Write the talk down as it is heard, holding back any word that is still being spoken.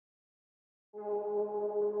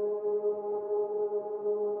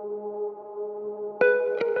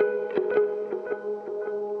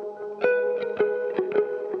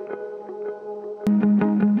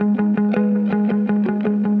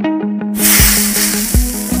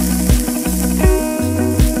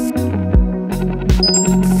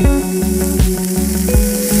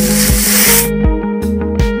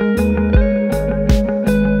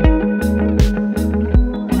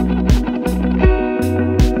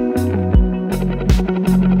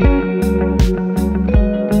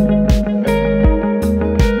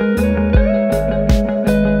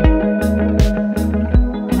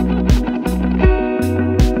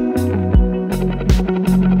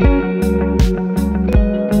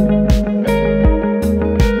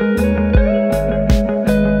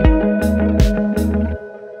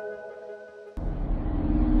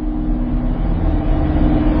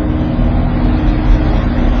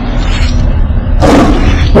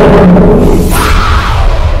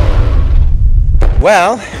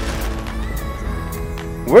Well,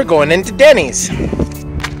 we're going into Denny's.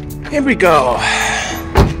 Here we go.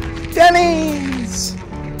 Denny's!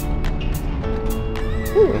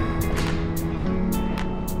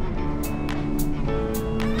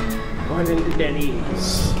 Going into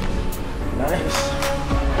Denny's. Nice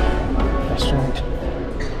restaurant.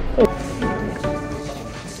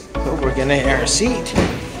 So we're gonna air a seat.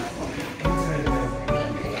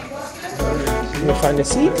 We'll find a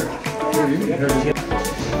seat.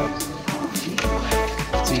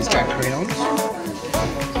 So he's got crayons.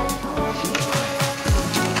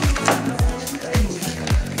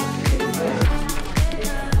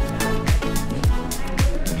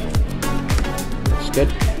 Looks good.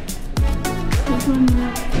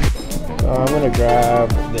 I'm gonna grab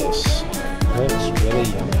this. Looks really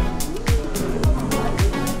yummy.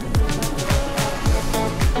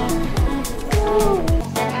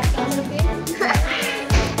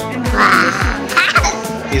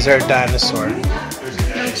 He's our dinosaur. He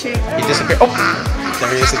disappeared. Oh!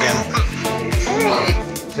 There he is again.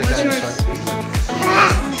 The dinosaur.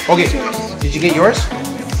 Okay, did you get yours?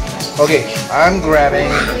 Okay, I'm grabbing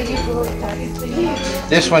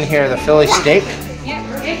this one here, the Philly steak.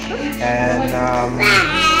 And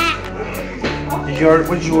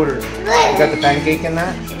what did you order? You got the pancake in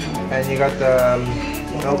that, and you got the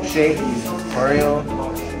milkshake, Oreo.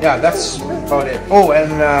 Yeah, that's about it. Oh,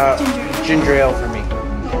 and ginger ale for me.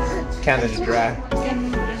 Canada Dry.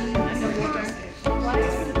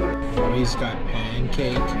 Oh, he's got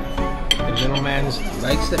pancake. The gentleman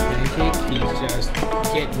likes the pancake. He's just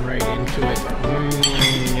getting right into it.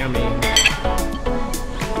 Yummy.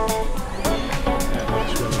 That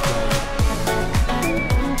looks really good.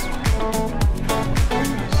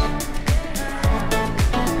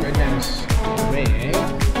 Goodness me, eh?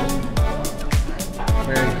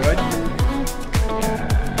 Very good.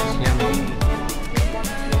 Yes, yummy.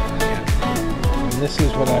 This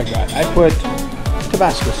is what I got. I put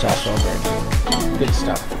Tabasco sauce over it. Good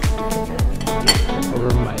stuff.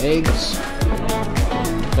 Over my eggs.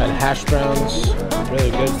 Got hash browns.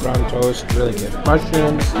 Really good. Brown toast. Really good.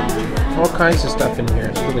 Mushrooms. All kinds of stuff in here.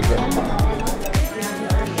 It's really good.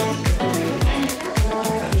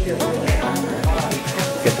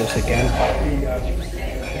 Get this again.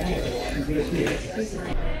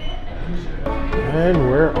 And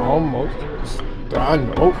we're almost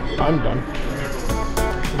done. Oh, I'm done.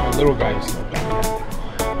 My little guy's not done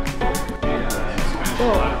yet.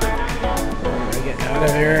 Oh, getting out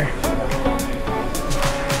of here.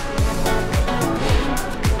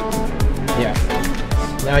 Yeah.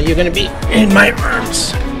 Now you're gonna be in my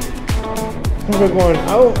arms. We're going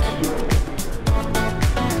out.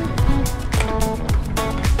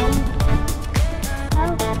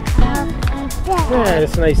 Yeah,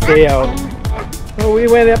 it's a nice day out. So we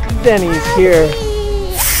went up to Denny's here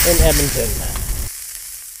in Edmonton.